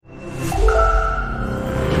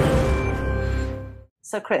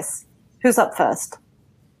So, Chris, who's up first?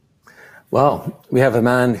 Well, we have a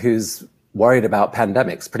man who's worried about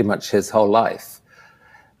pandemics pretty much his whole life.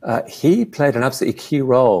 He played an absolutely key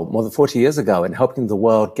role more than 40 years ago in helping the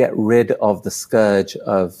world get rid of the scourge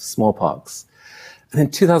of smallpox. And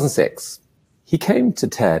in 2006, he came to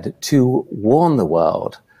TED to warn the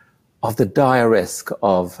world of the dire risk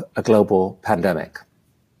of a global pandemic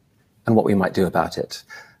and what we might do about it.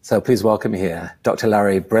 So please welcome here Dr.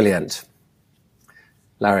 Larry Brilliant.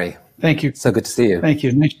 Larry. Thank you. So good to see you. Thank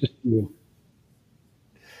you. Nice to see you.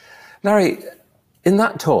 Larry, in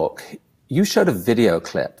that talk, you showed a video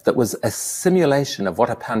clip that was a simulation of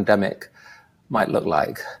what a pandemic might look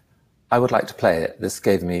like. I would like to play it. This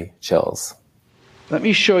gave me chills. Let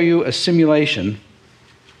me show you a simulation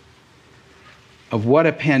of what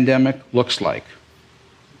a pandemic looks like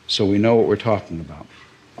so we know what we're talking about.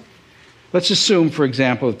 Let's assume, for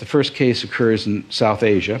example, that the first case occurs in South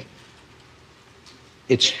Asia.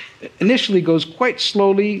 It initially goes quite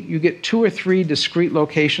slowly. You get 2 or 3 discrete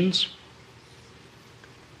locations.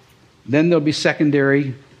 Then there'll be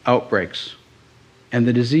secondary outbreaks. And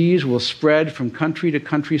the disease will spread from country to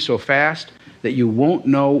country so fast that you won't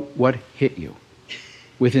know what hit you.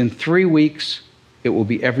 Within 3 weeks, it will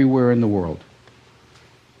be everywhere in the world.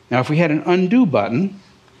 Now, if we had an undo button,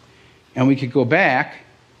 and we could go back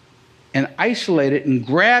and isolate it and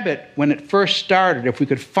grab it when it first started, if we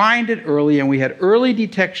could find it early and we had early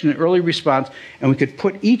detection and early response, and we could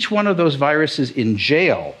put each one of those viruses in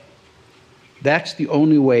jail, that's the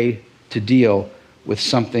only way to deal with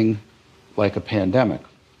something like a pandemic.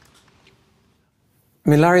 I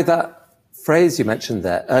mean, Larry, that phrase you mentioned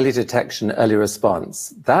there, early detection, early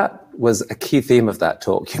response, that was a key theme of that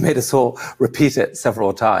talk. You made us all repeat it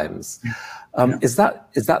several times. Is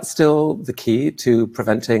that still the key to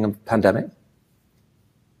preventing a pandemic?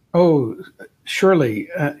 Oh, surely.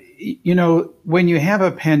 When you have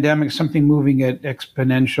a pandemic, something moving at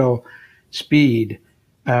exponential speed,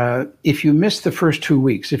 if you miss the first 2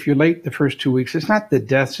 weeks, if you're late the first 2 weeks, it's not the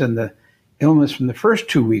deaths and the illness from the first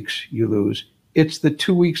 2 weeks you lose, it's the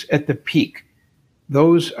 2 weeks at the peak.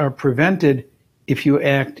 Those are prevented if you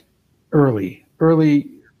act early. Early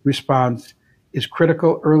response is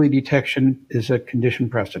critical. Early detection is a condition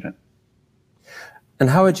precedent. And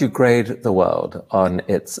how would you grade the world on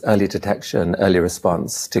its early detection, early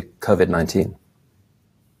response to COVID-19?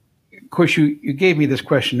 Of course, you gave me this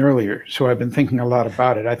question earlier, so I've been thinking a lot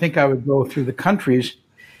about it. I think I would go through the countries,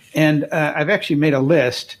 and I've actually made a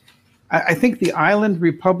list. I think the island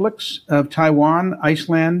republics of Taiwan,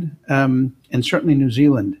 Iceland, and certainly New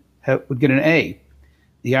Zealand would get an A.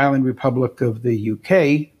 The island republic of the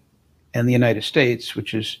UK and the United States,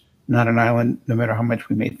 which is not an island, no matter how much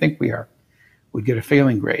we may think we are, would get a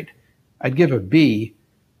failing grade. I'd give a B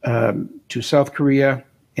to South Korea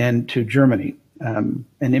and to Germany. And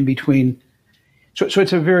in between, so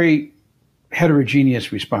it's a very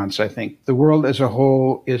heterogeneous response, I think. The world as a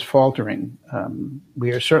whole is faltering.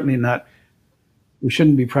 We are certainly not, we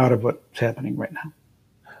shouldn't be proud of what's happening right now.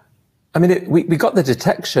 I mean, we got the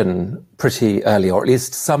detection pretty early, or at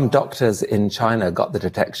least some doctors in China got the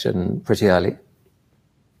detection pretty early.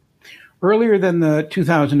 Earlier than the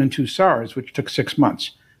 2002 SARS, which took 6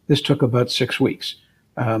 months. This took about 6 weeks.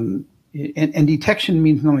 And detection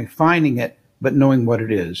means not only finding it, but knowing what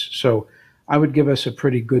it is. So I would give us a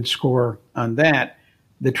pretty good score on that.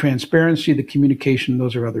 The transparency, the communication,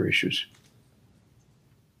 those are other issues.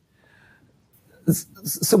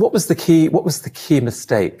 So what was the key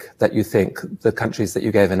mistake that you think the countries that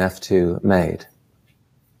you gave an F to made?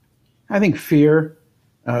 I think fear,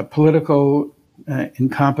 political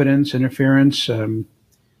incompetence, interference,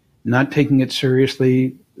 not taking it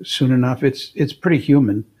seriously soon enough. It's pretty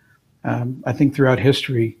human. I think throughout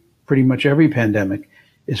history, pretty much every pandemic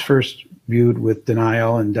is first viewed with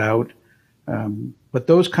denial and doubt. But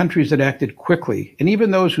those countries that acted quickly, and even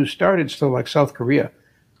those who started still, like South Korea,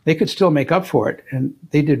 they could still make up for it, and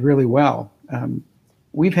they did really well.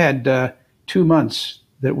 We've had 2 months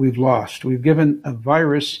that we've lost. We've given a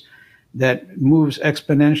virus that moves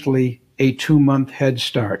exponentially a 2-month head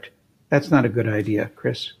start. That's not a good idea,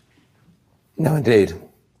 Chris. No, indeed.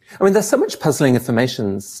 I mean, there's so much puzzling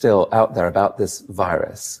information still out there about this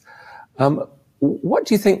virus. What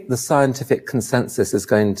do you think the scientific consensus is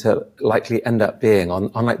going to likely end up being on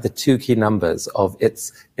like the 2 key numbers of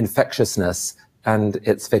its infectiousness and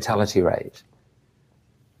its fatality rate?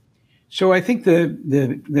 So I think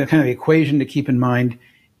the kind of equation to keep in mind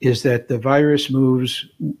is that the virus moves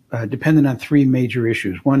dependent on 3 major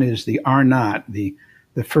issues. One is the R0,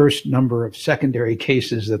 the first number of secondary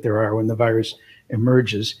cases that there are when the virus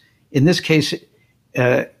emerges. In this case,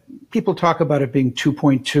 people talk about it being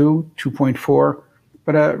 2.2, 2.4,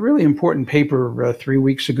 but a really important paper 3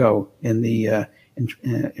 weeks ago in the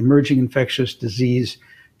Emerging Infectious Disease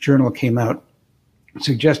Journal came out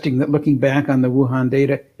suggesting that looking back on the Wuhan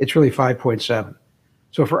data, it's really 5.7.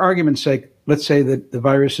 So for argument's sake, let's say that the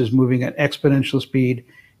virus is moving at exponential speed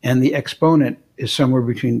and the exponent is somewhere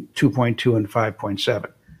between 2.2 and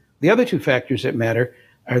 5.7. The other two factors that matter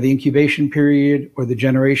are the incubation period or the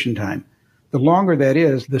generation time. The longer that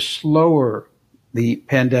is, the slower the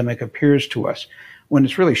pandemic appears to us. When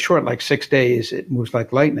it's really short, like 6 days, it moves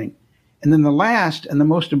like lightning. And then the last and the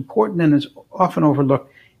most important and is often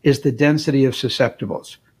overlooked is the density of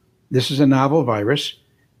susceptibles. This is a novel virus,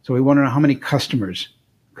 so we want to know how many customers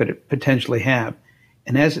could it potentially have.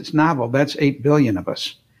 And as it's novel, that's 8 billion of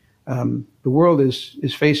us. The world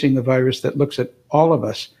is facing a virus that looks at all of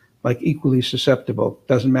us like equally susceptible.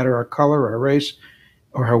 Doesn't matter our color, our race,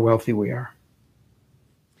 or how wealthy we are.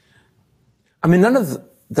 I mean, none of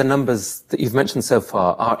the numbers that you've mentioned so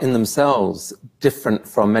far are in themselves different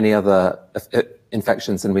from many other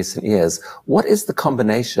infections in recent years. What is the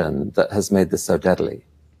combination that has made this so deadly?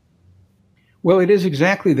 Well, it is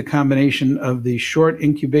exactly the combination of the short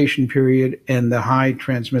incubation period and the high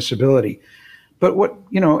transmissibility. But what,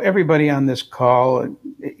 everybody on this call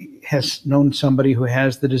has known somebody who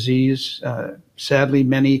has the disease. Sadly,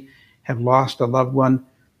 many have lost a loved one.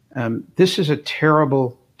 This is a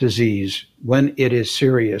terrible disease when it is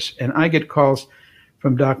serious. And I get calls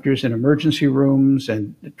from doctors in emergency rooms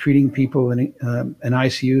and treating people in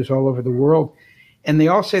ICUs all over the world. And they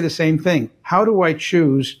all say the same thing. How do I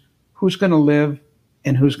choose who's going to live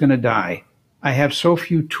and who's going to die? I have so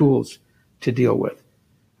few tools to deal with.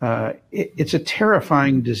 It's a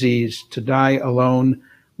terrifying disease to die alone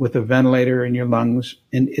with a ventilator in your lungs.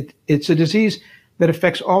 And it's a disease that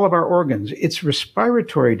affects all of our organs. It's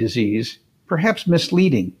respiratory disease, perhaps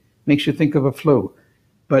misleading, makes you think of a flu.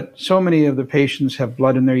 But so many of the patients have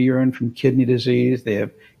blood in their urine from kidney disease. They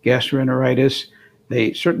have gastroenteritis.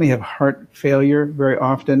 They certainly have heart failure very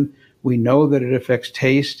often. We know that it affects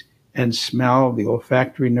taste and smell, the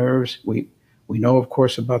olfactory nerves. We know, of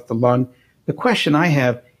course, about the lung. The question I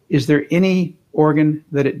have, is there any organ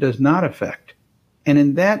that it does not affect? And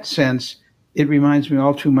in that sense, it reminds me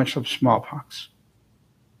all too much of smallpox.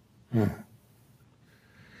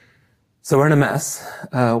 So we're in a mess.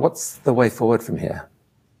 What's the way forward from here?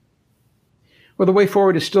 Well, the way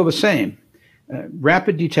forward is still the same.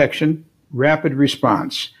 Rapid detection, rapid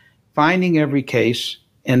response, finding every case,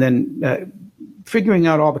 and then figuring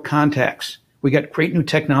out all the contacts. We got great new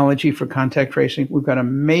technology for contact tracing. We've got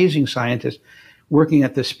amazing scientists working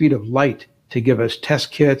at the speed of light to give us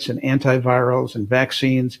test kits and antivirals and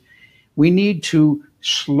vaccines. We need to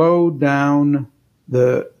slow down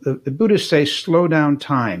the Buddhists say slow down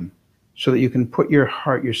time so that you can put your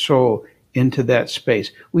heart, your soul into that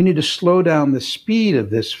space. We need to slow down the speed of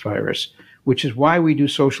this virus, which is why we do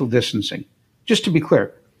social distancing. Just to be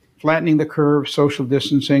clear, flattening the curve, social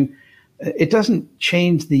distancing, it doesn't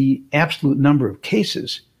change the absolute number of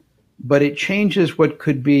cases, but it changes what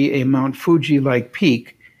could be a Mount Fuji-like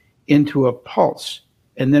peak into a pulse.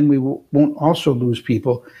 And then we won't also lose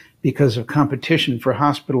people because of competition for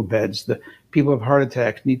hospital beds. The people with heart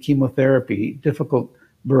attacks, need chemotherapy, difficult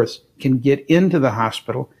births can get into the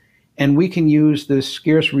hospital, and we can use the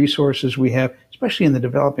scarce resources we have, especially in the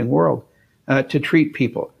developing world, to treat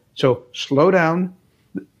people. So slow down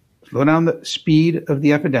the speed of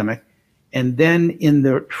the epidemic, and then in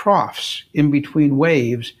the troughs, in between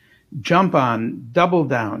waves, jump on, double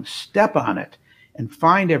down, step on it, and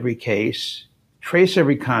find every case, trace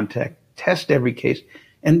every contact, test every case,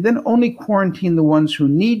 and then only quarantine the ones who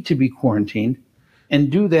need to be quarantined,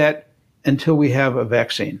 and do that until we have a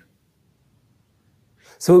vaccine.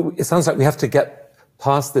 So it sounds like we have to get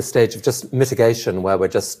past this stage of just mitigation, where we're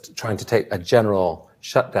just trying to take a general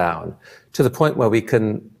shutdown, to the point where we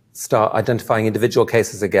can start identifying individual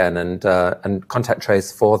cases again and contact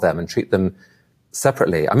trace for them and treat them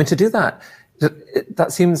separately. I mean, to do that,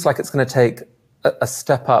 that seems like it's going to take a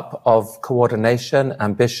step up of coordination,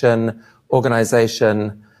 ambition,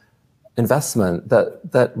 organization, investment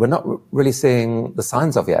that we're not really seeing the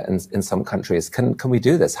signs of yet in some countries. Can we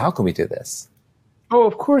do this? How can we do this? Oh,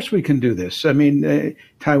 of course we can do this. I mean,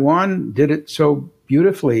 Taiwan did it so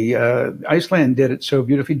beautifully. Iceland did it so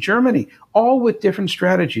beautifully. Germany, all with different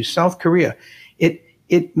strategies. South Korea.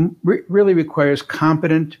 It really requires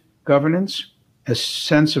competent governance, a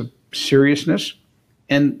sense of seriousness,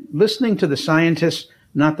 and listening to the scientists,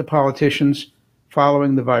 not the politicians,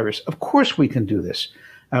 following the virus. Of course we can do this.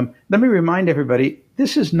 Let me remind everybody,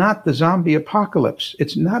 this is not the zombie apocalypse.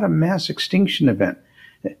 It's not a mass extinction event.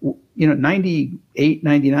 98,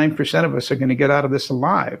 99% of us are going to get out of this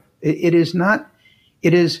alive. It is not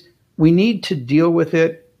It is, we need to deal with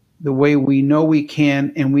it the way we know we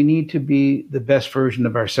can, and we need to be the best version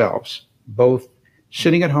of ourselves, both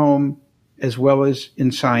sitting at home as well as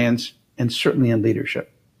in science and certainly in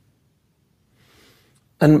leadership.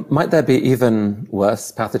 And might there be even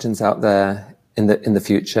worse pathogens out there in the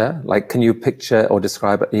future? Like, can you picture or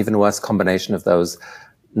describe an even worse combination of those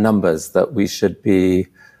numbers that we should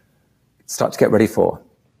start to get ready for?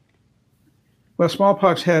 Well,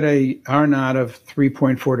 smallpox had a R naught of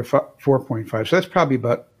 3.4 to 4.5, so that's probably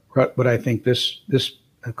about what I think this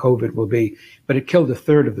COVID will be. But it killed a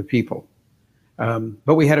third of the people.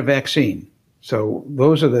 But we had a vaccine, so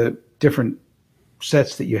those are the different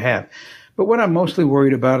sets that you have. But what I'm mostly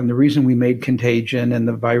worried about, and the reason we made Contagion and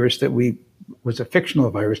the virus that was a fictional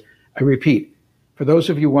virus, I repeat, for those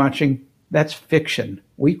of you watching, that's fiction.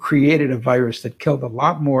 We created a virus that killed a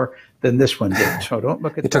lot more than this one did. So don't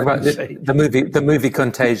look at that. You talk about the movie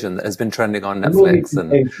Contagion that has been trending on Netflix,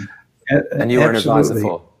 and you were an advisor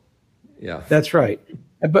for. Yeah, that's right.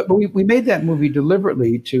 But we made that movie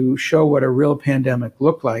deliberately to show what a real pandemic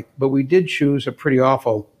looked like. But we did choose a pretty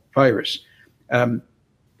awful virus.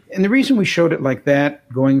 And the reason we showed it like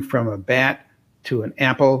that, going from a bat to an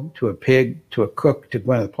apple to a pig to a cook to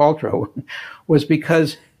Gwyneth Paltrow, was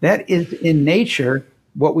because that is in nature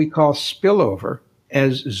what we call spillover,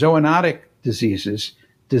 as zoonotic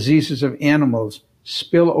diseases of animals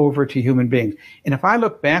spill over to human beings. And if I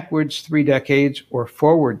look backwards 3 decades or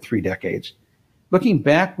forward 3 decades, looking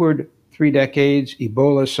backward 3 decades,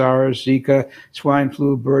 Ebola, SARS, Zika, swine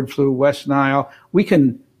flu, bird flu, West Nile, we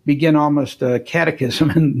can begin almost a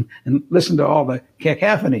catechism and listen to all the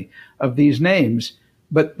cacophony of these names.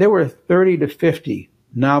 But there were 30 to 50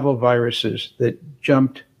 novel viruses that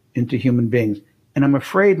jumped into human beings. And I'm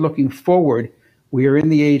afraid looking forward, we are in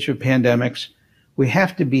the age of pandemics. We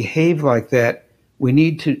have to behave like that. We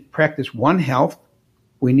need to practice One Health.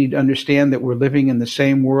 We need to understand that we're living in the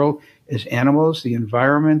same world as animals, the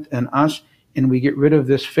environment, and us. And we get rid of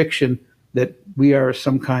this fiction that we are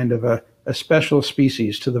some kind of a special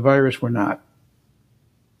species. To the virus, we're not.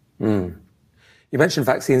 You mentioned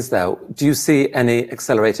vaccines there. Do you see any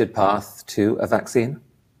accelerated path to a vaccine?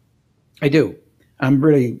 I do. I'm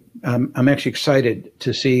actually excited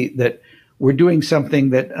to see that we're doing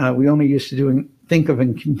something that we only used to think of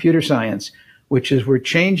in computer science, which is we're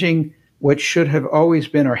changing what should have always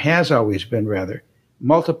been, or has always been rather,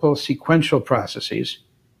 multiple sequential processes.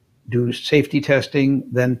 Do safety testing,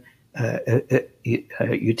 then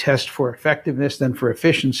you test for effectiveness, then for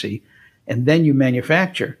efficiency, and then you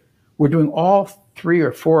manufacture. We're doing all 3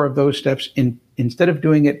 or 4 of those steps instead of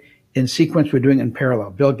doing it in sequence, we're doing it in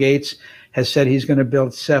parallel. Bill Gates has said he's going to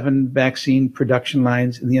build 7 vaccine production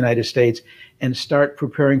lines in the United States and start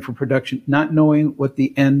preparing for production, not knowing what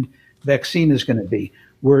the end vaccine is going to be.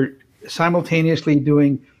 We're simultaneously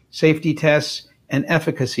doing safety tests and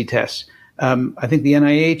efficacy tests. I think the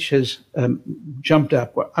NIH has jumped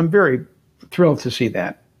up. I'm very thrilled to see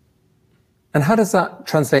that. And how does that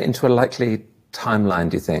translate into a likely timeline,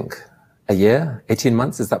 do you think? A year, 18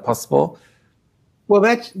 months, is that possible? Well,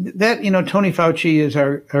 Tony Fauci is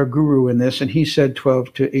our guru in this, and he said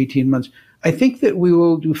 12 to 18 months. I think that we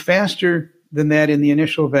will do faster than that in the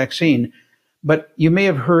initial vaccine, but you may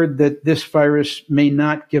have heard that this virus may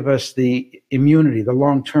not give us the immunity, the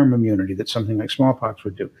long-term immunity that something like smallpox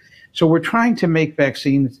would do. So we're trying to make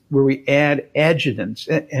vaccines where we add adjuvants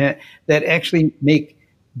that actually make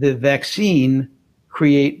the vaccine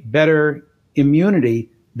create better immunity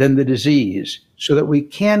than the disease, so that we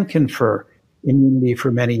can confer immunity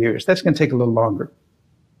for many years. That's going to take a little longer.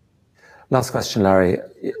 Last question, Larry.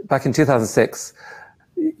 Back in 2006,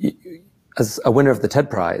 as a winner of the TED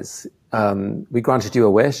Prize, we granted you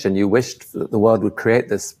a wish, and you wished that the world would create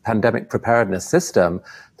this pandemic preparedness system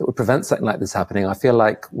that would prevent something like this happening. I feel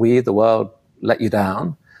like we, the world, let you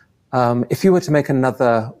down. If you were to make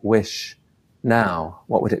another wish now,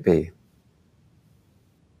 what would it be?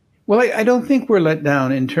 Well, I don't think we're let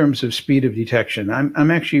down in terms of speed of detection. I'm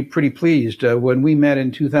actually pretty pleased. When we met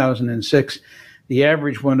in 2006, the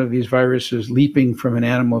average one of these viruses leaping from an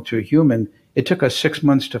animal to a human, it took us 6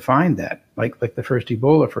 months to find that, like the first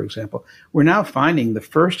Ebola, for example. We're now finding the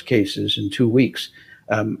first cases in 2 weeks.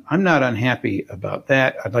 I'm not unhappy about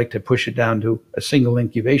that. I'd like to push it down to a single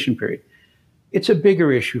incubation period. It's a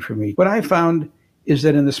bigger issue for me. What I found is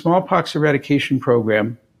that in the smallpox eradication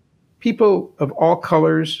program, people of all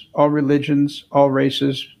colors, all religions, all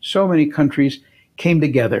races, so many countries came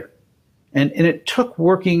together. And it took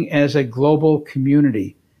working as a global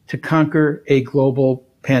community to conquer a global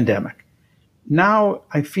pandemic. Now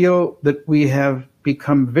I feel that we have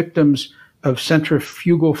become victims of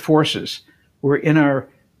centrifugal forces. We're in our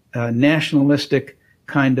nationalistic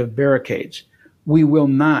kind of barricades. We will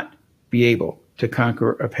not be able to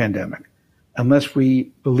conquer a pandemic unless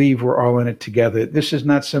we believe we're all in it together. This is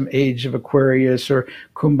not some age of Aquarius or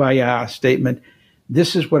kumbaya statement.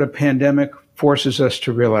 This is what a pandemic forces us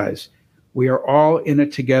to realize. We are all in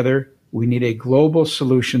it together. We need a global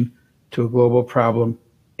solution to a global problem.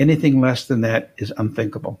 Anything less than that is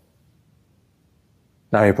unthinkable.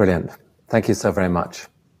 Larry, brilliant. Thank you so very much.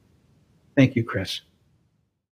 Thank you, Chris.